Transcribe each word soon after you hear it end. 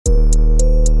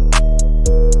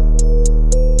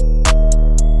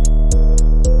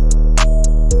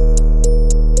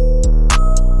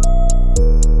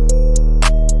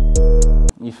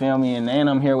feel me? And then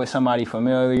I'm here with somebody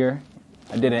familiar.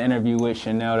 I did an interview with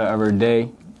Chanel the other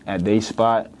day at they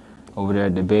spot over there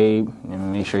at the Babe.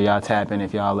 And make sure y'all tap in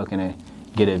if y'all looking to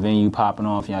get a venue popping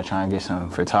off. Y'all trying to get some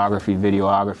photography,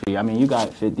 videography. I mean, you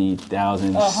got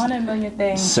 50,000 100 million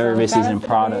things, services and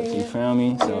products. You feel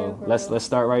me? So let's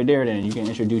start right there. Then you can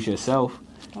introduce yourself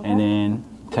and then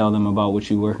tell them about what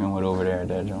you're working with over there at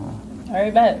that joint. All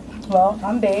right, bet. Well,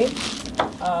 I'm Babe,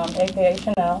 aka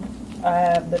Chanel. I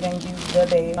have the venue, the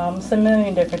Babe. It's a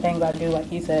million different things I do, like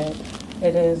he said.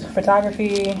 It is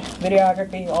photography,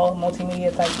 videography, all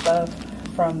multimedia type stuff,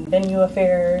 from venue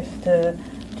affairs to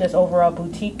just overall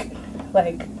boutique,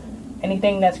 like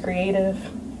anything that's creative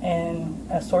and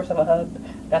a source of a hub.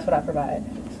 That's what I provide.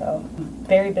 So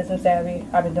very business savvy.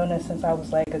 I've been doing this since I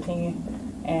was like a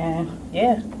teen, and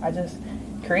yeah, I just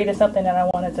created something that I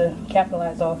wanted to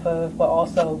capitalize off of, but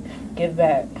also give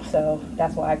back. So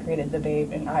that's why I created the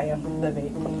Babe, and I am the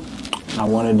Babe.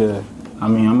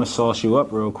 I'm gonna sauce you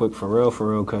up real quick for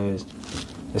real, cause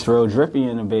it's real drippy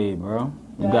in the Babe, bro.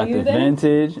 You got the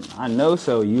vintage. I know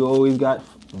so. You always got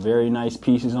very nice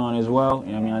pieces on as well.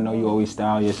 You know what I mean? I know you always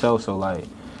style yourself, so like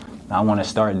I want to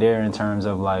start there in terms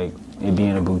of like it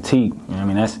being a boutique. You know what I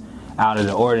mean? That's out of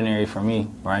the ordinary for me,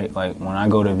 right? Like when I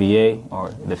go to VA, or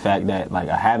the fact that like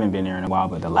I haven't been there in a while,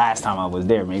 but the last time I was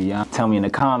there, maybe y'all tell me in the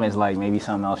comments like maybe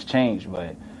something else changed.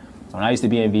 But when I used to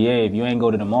be in VA, if you ain't go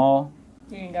to the mall,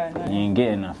 you ain't got nothing. You ain't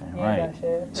getting nothing, right?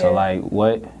 So like,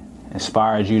 what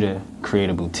inspired you to create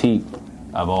a boutique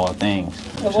of all things?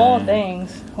 Of all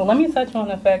things. Well, let me touch on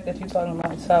the fact that you're talking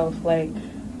about South. Like,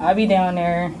 I be down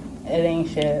there, it ain't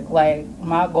shit. Like,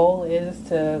 my goal is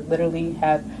to literally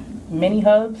have mini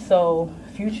hubs. So,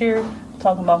 future,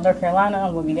 talking about North Carolina,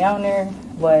 I'm gonna be down there.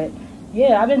 But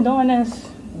yeah, I've been doing this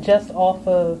just off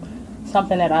of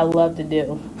something that I love to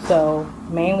do. So,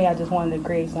 mainly, I just wanted to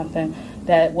create something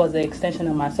that was an extension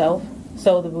of myself.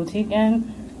 So the boutique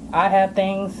end, I have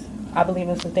things, I believe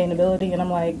in sustainability, and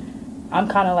I'm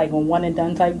kind of like a one and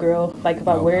done type girl. Like if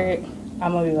I wear it,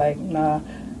 I'm gonna be like, nah,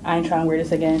 I ain't trying to wear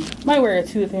this again. Might wear it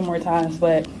 2 or 3 more times,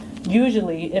 but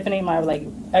usually if it ain't my like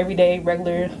everyday,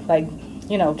 regular, like,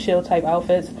 you know, chill type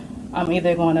outfits, I'm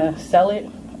either gonna sell it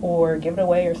or give it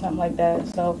away or something like that.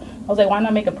 So I was like, why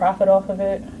not make a profit off of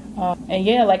it? And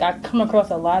yeah, like I come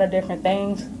across a lot of different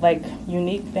things, like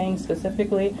unique things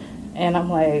specifically, and I'm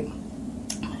like,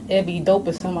 it'd be dope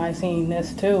if somebody seen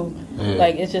this too. Yeah.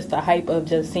 Like it's just the hype of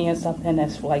just seeing something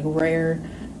that's like rare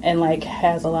and like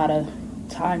has a lot of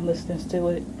timelessness to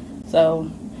it. So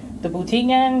the boutique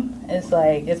end is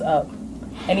like, it's up.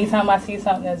 Anytime I see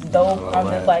something that's dope, I'm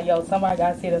just like, yo, somebody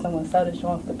gotta see this. I'm gonna sell this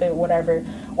joint, flip it, whatever,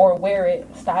 or wear it,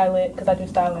 style it, because I do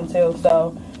styling too.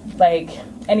 So like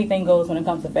anything goes when it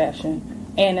comes to fashion,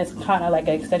 and it's kind of like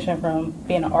an extension from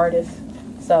being an artist.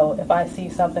 So if I see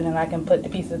something and I can put the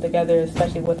pieces together,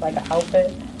 especially with like an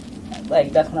outfit,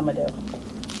 like that's what I'm gonna do.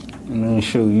 I mean,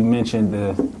 shoot, you mentioned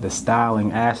the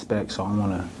styling aspect, so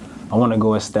I wanna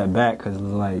go a step back, because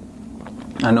like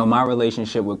I know my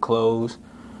relationship with clothes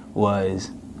was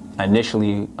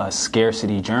initially a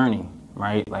scarcity journey,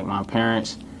 right? Like my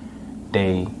parents,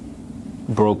 they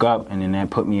broke up, and then that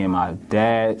put me in my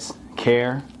dad's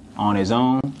care on his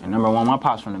own. And number one, my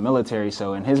pop's from the military,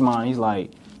 so in his mind, he's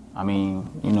like, I mean,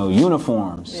 you know,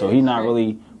 uniforms. So he's not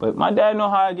really, but my dad know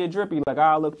how I get drippy. Like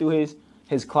I look through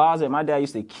his closet. My dad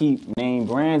used to keep name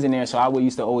brands in there, so I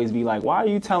used to always be like, why are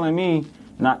you telling me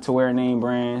not to wear name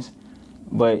brands?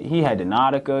 But he had the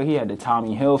Nautica, he had the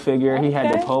Tommy Hilfiger, he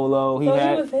had the Polo,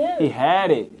 he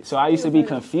had it. So I used to be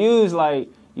confused, like,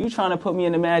 you trying to put me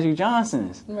in the Magic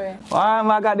Johnsons. Right. Why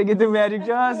am I got to get the Magic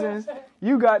Johnsons?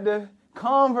 You got the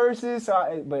Converses.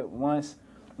 But once,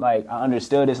 like, I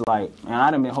understood this, like, man, I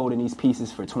done been holding these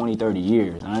pieces for 20, 30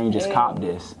 years. I ain't just copped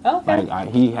this. Okay.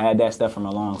 Like, he had that stuff from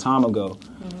a long time ago.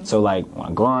 Mm-hmm. So, like,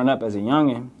 when growing up as a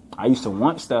youngin', I used to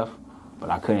want stuff, but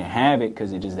I couldn't have it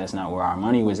because that's not where our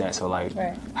money was at. So, like,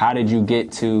 how did you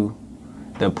get to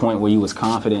the point where you was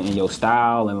confident in your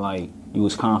style and, like, you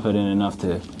was confident enough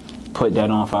to put that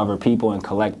on for other people and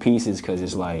collect pieces? Because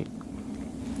it's like,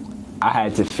 I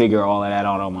had to figure all of that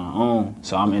out on my own.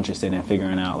 So I'm interested in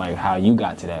figuring out, like, how you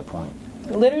got to that point.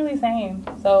 Literally same.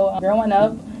 So growing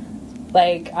up,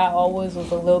 like, I always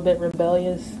was a little bit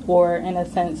rebellious, or in a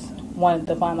sense wanted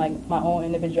to find like my own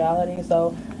individuality.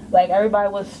 So like everybody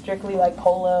was strictly like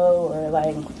Polo or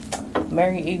like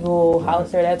Mary Eagle,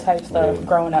 Hollister, that type stuff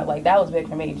growing up. Like that was big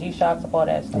for me. G-Shocks, all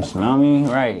that stuff. You smell me?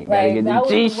 Right. Like, gotta get the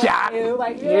G-Shock.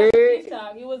 Like,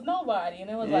 G-Shock. It was nobody. And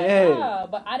it was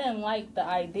like, but I didn't like the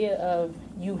idea of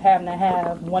you having to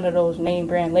have one of those name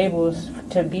brand labels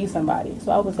to be somebody.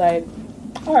 So I was like,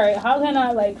 all right, how can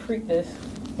I like freak this?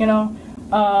 You know?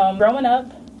 Growing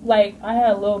up, like, I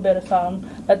had a little bit of something.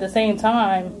 At the same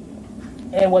time,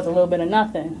 it was a little bit of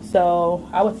nothing. So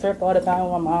I would thrift all the time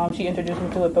with my mom. She introduced me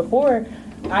to it before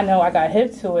I know I got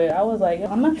hip to it. I was like,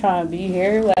 I'm not trying to be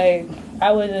here. Like,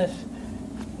 I was just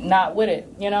not with it,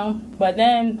 you know? But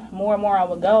then more and more I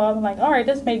would go, I was like, all right,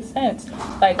 this makes sense.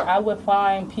 Like, I would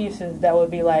find pieces that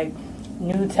would be like,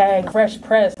 new tag, fresh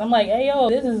press. I'm like, hey, yo,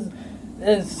 this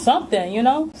is something, you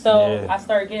know? So I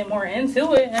started getting more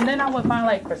into it, and then I would find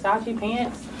like Versace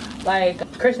pants,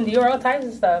 like Christian Dior, all types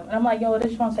of stuff. And I'm like, yo,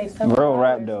 this one say $7. Real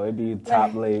rap though, it'd be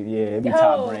top it'd be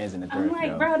top brands in the thrift. I'm like,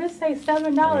 yo. bro, this say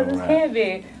 $7. This can't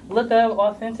be. Look up,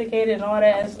 authenticated and all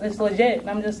that. It's legit. And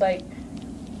I'm just like,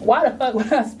 why the fuck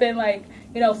would I spend like,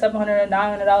 you know, $700 or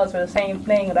 $900 for the same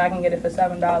thing that I can get it for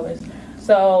 $7?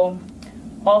 So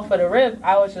off of the rip,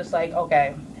 I was just like,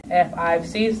 okay, if I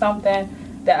see something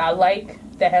that I like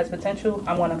that has potential,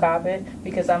 I'm gonna cop it,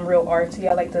 because I'm real artsy.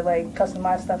 I like to like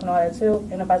customize stuff and all that too.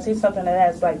 And if I see something that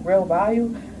has like real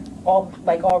value,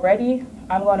 already,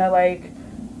 I'm gonna like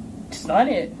stun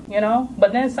it, you know.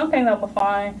 But then some things I'm gonna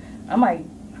find, I'm like,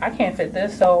 I can't fit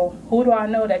this, so who do I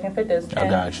know that can fit this? And I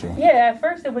got you. Yeah, at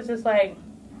first it was just like,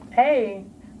 hey,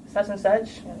 such and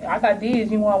such, I got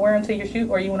these, you want to wear them to your shoot,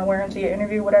 or you want to wear them to your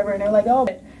interview, whatever. And they're like, oh,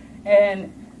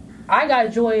 and I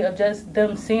got joy of just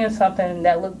them seeing something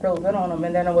that looked real good on them,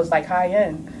 and then it was like high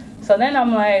end. So then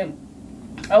I'm like,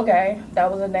 okay, that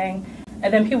was a thing.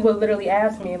 And then people would literally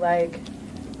ask me like,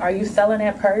 are you selling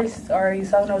that purse, or are you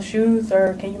selling those shoes,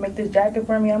 or can you make this jacket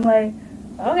for me? I'm like,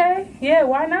 okay, yeah,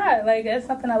 why not? Like, it's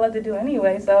something I love to do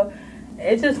anyway. So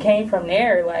it just came from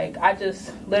there. Like, I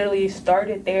just literally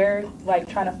started there, like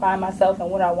trying to find myself and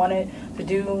what I wanted to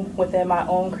do within my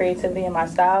own creativity and my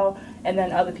style. And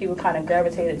then other people kind of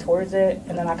gravitated towards it.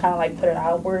 And then I kind of like put it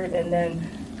outward. And then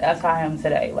that's how I am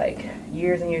today. Like,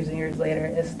 years and years and years later,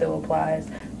 it still applies.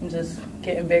 I'm just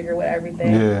getting bigger with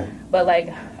everything. Yeah. But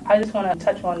like, I just want to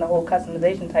touch on the whole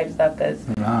customization type stuff. Because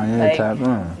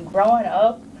like, growing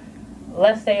up,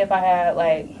 let's say if I had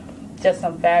like just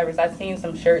some fabrics, I've seen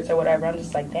some shirts or whatever, I'm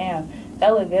just like, damn,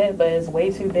 that look good, but it's way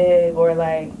too big, or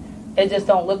like it just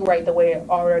don't look right the way it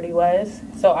already was.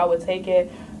 So I would take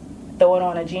it, throw it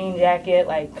on a jean jacket,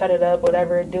 like cut it up,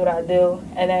 whatever, do what I do,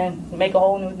 and then make a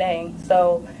whole new thing.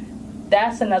 So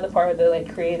that's another part of the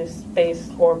like creative space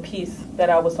or piece that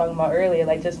I was talking about earlier,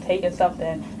 like just taking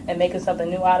something and making something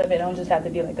new out of it. It don't just have to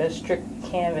be like a strict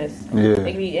canvas. It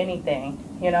could be anything,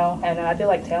 you know. And I did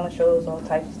like talent shows, all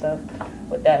types of stuff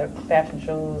with that, fashion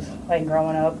shows, like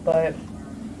growing up, but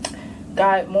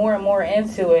got more and more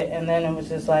into it, and then it was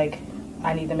just like,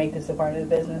 I need to make this a part of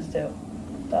the business too.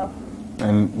 So.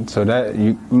 And so that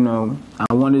you know,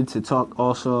 I wanted to talk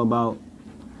also about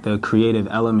the creative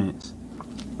elements.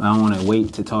 I don't want to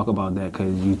wait to talk about that,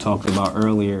 because you talked about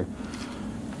earlier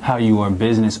how you are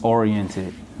business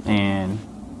oriented, and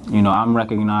you know, I'm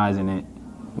recognizing it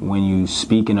when you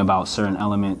speaking about certain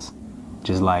elements,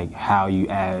 just like how you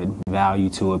add value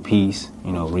to a piece,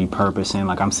 you know, repurposing.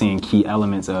 Like, I'm seeing key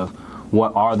elements of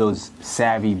what are those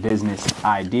savvy business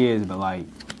ideas, but like,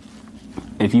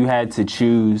 if you had to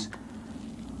choose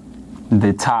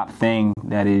the top thing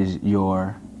that is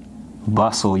your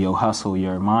bustle, your hustle,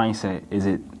 your mindset, is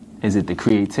it the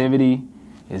creativity?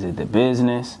 Is it the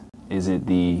business? Is it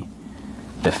the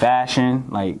fashion?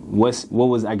 Like, what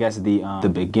was, I guess,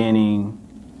 the beginning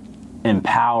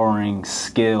empowering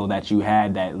skill that you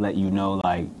had that let you know,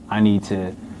 like, I need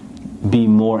to be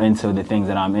more into the things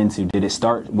that I'm into? Did it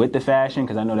start with the fashion?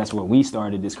 Because I know that's where we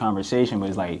started this conversation, but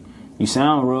it's like, you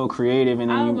sound real creative,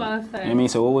 and then you know what I mean?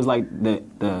 So what was like the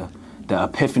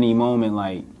epiphany moment,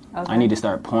 like, I need to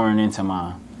start pouring into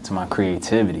my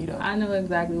creativity though? I know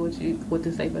exactly what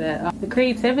to say for that. The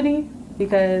creativity,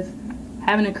 because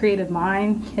having a creative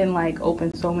mind can like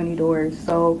open so many doors.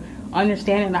 So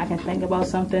understanding I can think about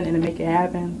something and make it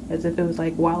happen as if it was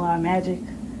like voila magic,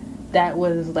 that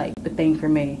was like the thing for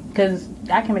me. Because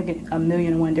I can make a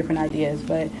million and one different ideas,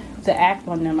 but to act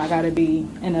on them, I gotta be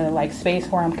in a like space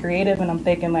where I'm creative and I'm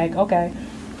thinking like, okay,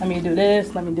 let me do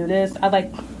this. I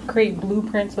like create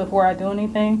blueprints before I do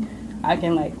anything. I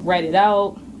can like write it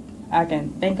out. I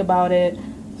can think about it.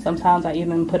 Sometimes I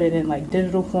even put it in like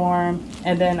digital form,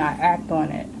 and then I act on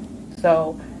it.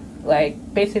 So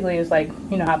like basically it's like,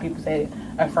 you know how people say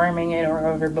affirming it or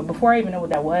whatever, but before I even know what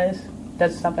that was,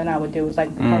 that's something I would do. It's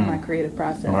like part of my creative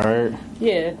process. Right.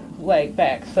 Yeah, like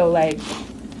back. So like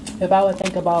if I would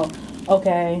think about,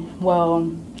 okay,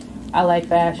 well, I like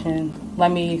fashion,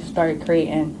 let me start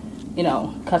creating, you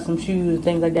know, custom shoes,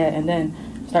 things like that, and then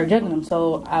start juggling them.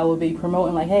 So I will be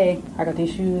promoting like, hey, I got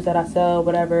these shoes that I sell,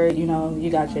 whatever, you know, you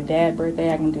got your dad's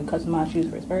birthday, I can do customized shoes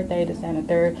for his birthday, this and the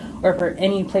third, or for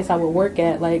any place I would work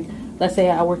at. Like, let's say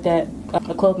I worked at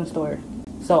a clothing store.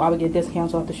 So I would get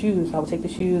discounts off the shoes. I would take the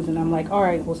shoes and I'm like, all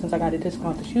right, well, since I got a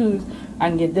discount off the shoes, I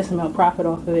can get this amount profit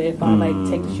off of it if I like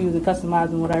take the shoes and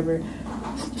customize them, whatever.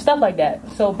 Stuff like that.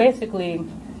 So basically,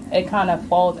 it kind of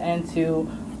falls into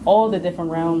all the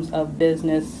different realms of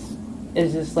business.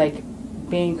 Is just like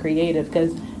being creative,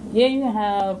 because yeah, you can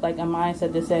have like a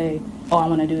mindset to say, oh, I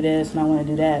want to do this and I want to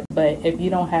do that. But if you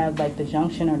don't have like the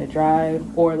junction or the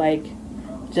drive or like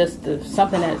just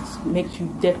something that makes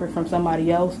you different from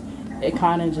somebody else, it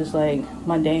kind of just like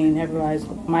mundane. Everybody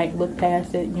might look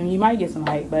past it. You might get some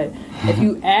hype, but if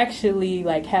you actually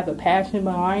like have a passion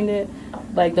behind it,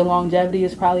 like the longevity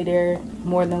is probably there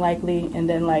more than likely, and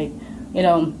then like, you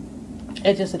know,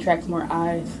 it just attracts more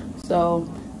eyes.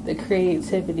 So the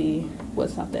creativity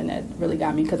was something that really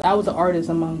got me, because I was an artist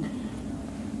among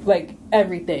like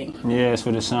everything. Yeah, it's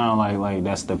what it sounds like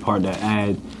that's the part that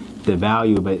add the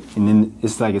value, but and then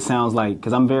it's like it sounds like,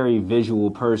 because I'm a very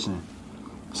visual person,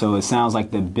 so it sounds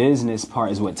like the business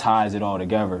part is what ties it all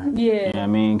together. Yeah. You know what I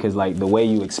mean? Because like the way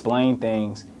you explain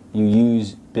things, you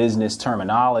use business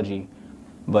terminology,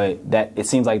 but that it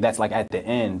seems like that's like at the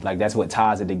end, like that's what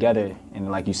ties it together.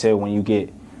 And like you said, when you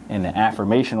get in the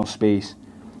affirmational space,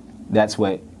 that's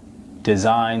what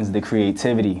designs the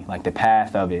creativity, like the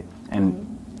path of it.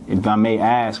 And if I may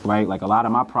ask, right, like a lot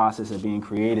of my process of being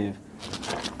creative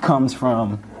comes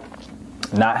from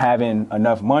not having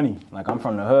enough money. Like I'm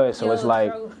from the hood, so it's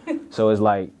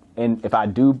like, and if I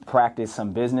do practice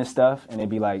some business stuff and it'd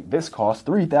be like, this costs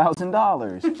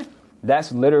 $3,000.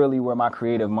 That's literally where my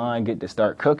creative mind get to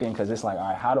start cooking, because it's like, all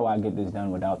right, how do I get this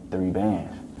done without 3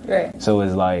 bands? Right. So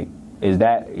it's like, is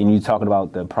that, and you talking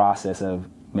about the process of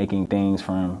making things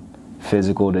from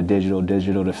physical to digital,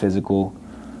 digital to physical.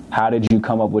 How did you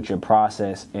come up with your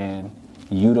process and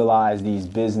utilize these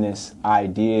business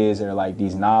ideas or like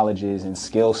these knowledges and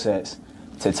skill sets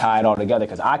to tie it all together?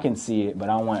 Because I can see it, but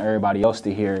I want everybody else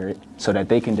to hear it so that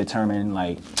they can determine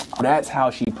like, oh, that's how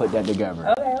she put that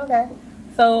together. Okay.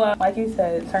 So like you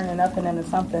said, turning nothing into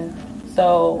something.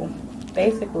 So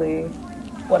basically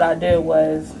what I did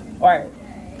was, all right,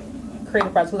 create a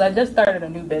process. Because I just started a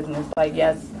new business, like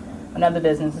yes, another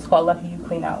business. It's called Lucky You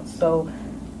Clean Out. So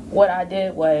what I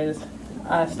did was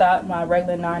I stopped my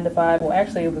regular 9 to 5. Well,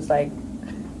 actually it was like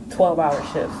 12-hour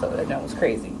shifts, so that was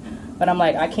crazy. But I'm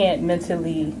like, I can't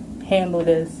mentally handle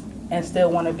this and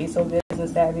still want to be so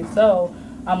business savvy. So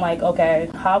I'm like, okay,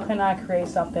 how can I create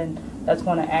something that's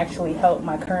going to actually help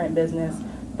my current business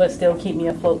but still keep me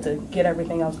afloat to get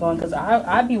everything else going? Because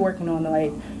I'd be working on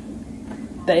like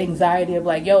the anxiety of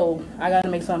like, yo, I got to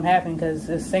make something happen because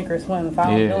it's sink or swim. If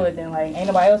I don't do it, then like ain't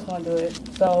nobody else going to do it.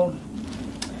 So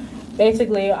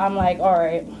basically I'm like, all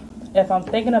right, if I'm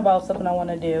thinking about something I want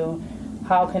to do,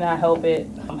 how can I help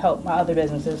my other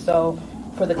businesses? So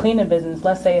for the cleaning business,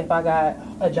 let's say if I got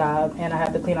a job and I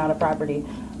have to clean out a property,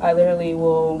 I literally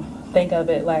will think of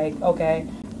it like, okay,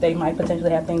 they might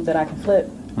potentially have things that I can flip.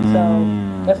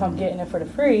 So if I'm getting it for the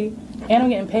free and I'm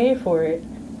getting paid for it,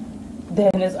 then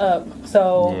it's up.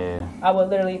 So I would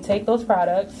literally take those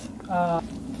products,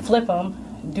 flip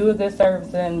them, do a good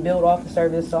service, and build off the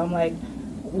service. So I'm like,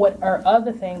 what are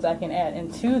other things I can add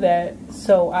into that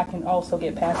so I can also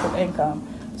get passive income?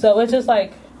 So it's just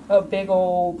like a big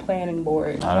old planning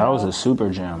board. That was a super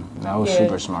gem. That was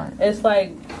super smart. It's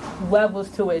like levels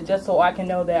to it just so I can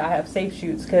know that I have safe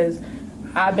shoots, because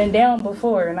I've been down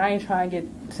before and I ain't trying to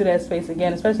get to that space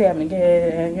again, especially having a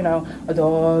kid and, you know, a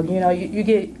dog. You know, you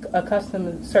get accustomed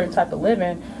to a certain type of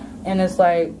living, and it's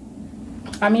like,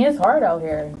 I mean, it's hard out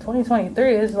here.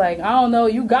 2023, it's like, I don't know,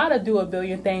 you gotta do a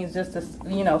billion things just to,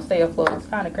 you know, stay afloat. It's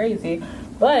kind of crazy.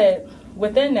 But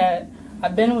within that,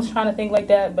 I've been was trying to think like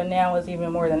that, but now it's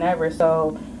even more than ever.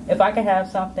 So if I can have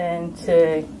something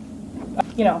to,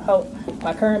 you know, help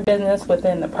my current business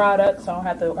within the product, so I don't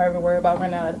have to ever worry about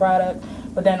running out of the product,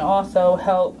 but then also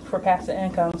help for passive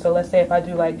income. So let's say if I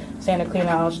do like standard clean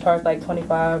out, charge like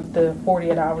 25 to 40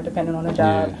 an hour depending on the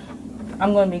job,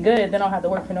 I'm going to be good. Then I don't have to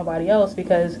work for nobody else,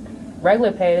 because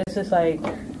regular pay, it's just like,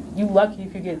 you lucky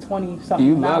if you get 20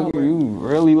 something an hour. You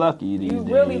really lucky these days.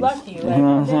 You really lucky. Like,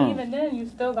 and then even then, you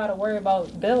still got to worry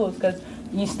about bills, because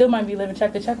you still might be living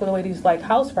check to check with the way these like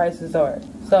house prices are.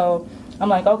 So I'm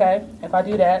like, okay, if I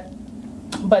do that,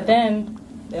 but then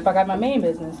if I got my main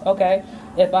business, okay,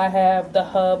 if I have the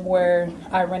hub where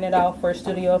I rent it out for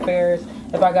studio affairs,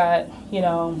 if I got, you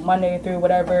know, Monday through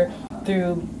whatever,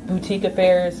 through boutique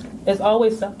affairs, it's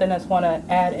always something that's going to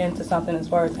add into something as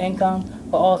far as income,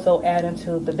 but also add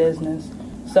into the business.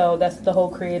 So that's the whole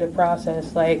creative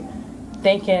process, like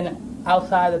thinking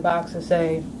outside the box to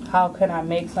say, how can I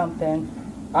make something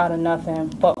out of nothing,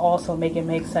 but also make it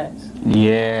make sense.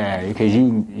 Yeah, because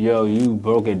you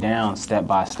broke it down step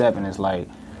by step, and it's like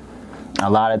a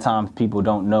lot of times people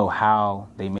don't know how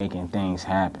they making things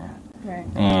happen. Right.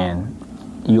 And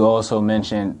you also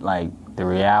mentioned like the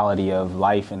reality of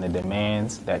life and the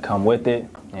demands that come with it. You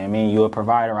know what I mean, you're a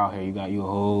provider out here. You got your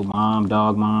whole mom,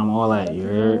 dog mom, all that.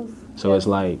 So it's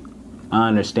like I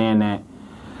understand that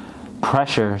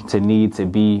pressure to need to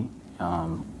be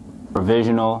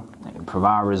provisional,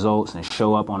 provide results, and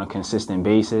show up on a consistent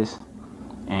basis.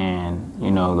 And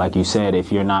you know, like you said,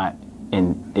 if you're not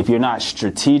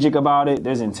strategic about it,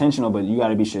 there's intentional, but you got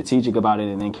to be strategic about it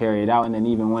and then carry it out. And then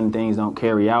even when things don't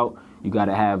carry out, you got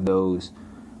to have those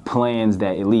plans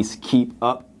that at least keep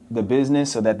up the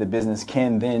business so that the business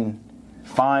can then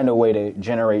find a way to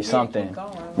generate something. Keep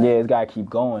going, right? Yeah, it's got to keep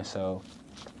going. So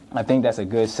I think that's a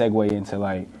good segue into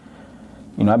like,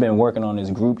 you know, I've been working on this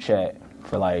group chat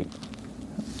for like,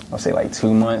 I'll say like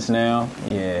 2 months now.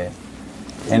 Yeah.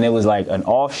 And it was like an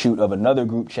offshoot of another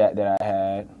group chat that I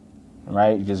had,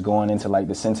 right? Just going into like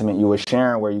the sentiment you were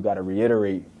sharing where you got to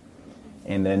reiterate.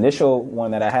 And the initial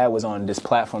one that I had was on this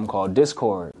platform called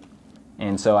Discord.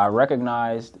 And so I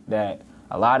recognized that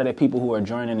a lot of the people who are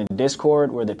joining the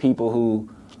Discord were the people who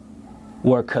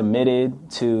were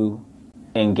committed to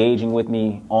engaging with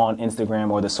me on Instagram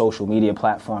or the social media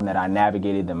platform that I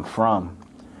navigated them from.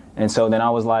 And so then I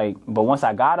was like, but once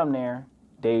I got them there,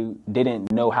 they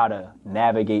didn't know how to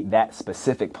navigate that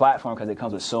specific platform because it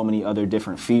comes with so many other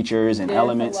different features and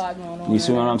elements. You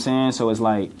see what I'm saying? So it's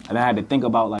like, and I had to think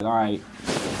about like, all right,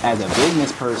 as a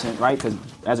business person, right? Because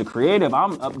as a creative,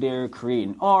 I'm up there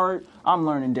creating art. I'm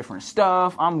learning different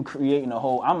stuff. I'm creating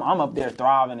I'm up there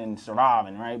thriving and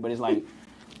surviving, right? But it's like,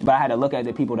 but I had to look at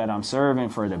the people that I'm serving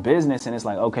for the business, and it's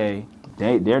like, okay,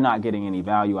 they're not getting any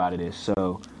value out of this.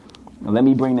 So let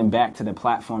me bring them back to the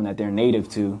platform that they're native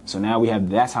to. So now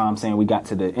that's how I'm saying we got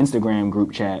to the Instagram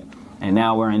group chat, and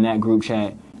now we're in that group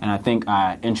chat. And I think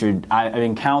I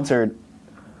encountered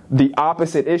the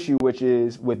opposite issue, which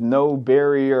is with no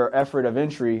barrier or effort of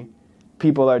entry,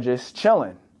 people are just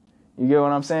chilling. You get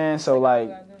what I'm saying? So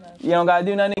like, you don't gotta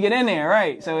do nothing to get in there,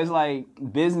 right? So it's like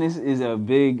business is a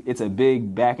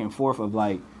big back and forth of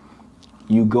like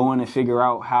you going to figure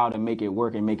out how to make it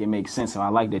work and make it make sense. So I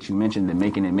like that you mentioned the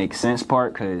making it make sense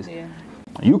part, because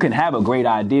you can have a great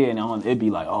idea and it'd be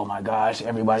like, oh my gosh,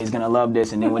 everybody's gonna love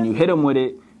this. And then when you hit them with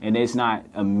it and it's not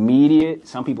immediate,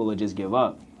 some people will just give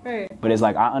up. Right. But it's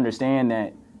like, I understand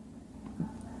that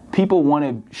people want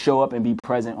to show up and be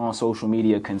present on social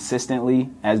media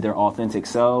consistently as their authentic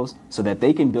selves so that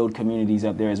they can build communities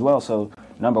up there as well. So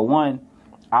number one,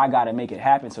 I got to make it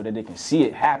happen so that they can see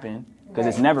it happen, because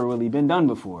it's never really been done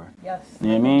before. Yes. You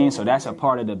know what I mean? So that's a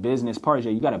part of the business part.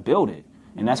 You got to build it.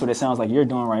 And that's what it sounds like you're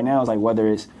doing right now. Is like, whether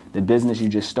it's the business you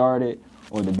just started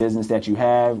or the business that you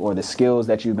have or the skills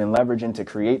that you've been leveraging to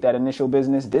create that initial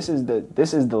business, this is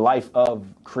the life of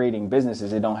creating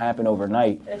businesses. It don't happen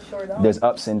overnight. It sure don't. There's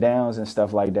ups and downs and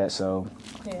stuff like that. So,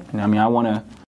 you know what I mean, I want to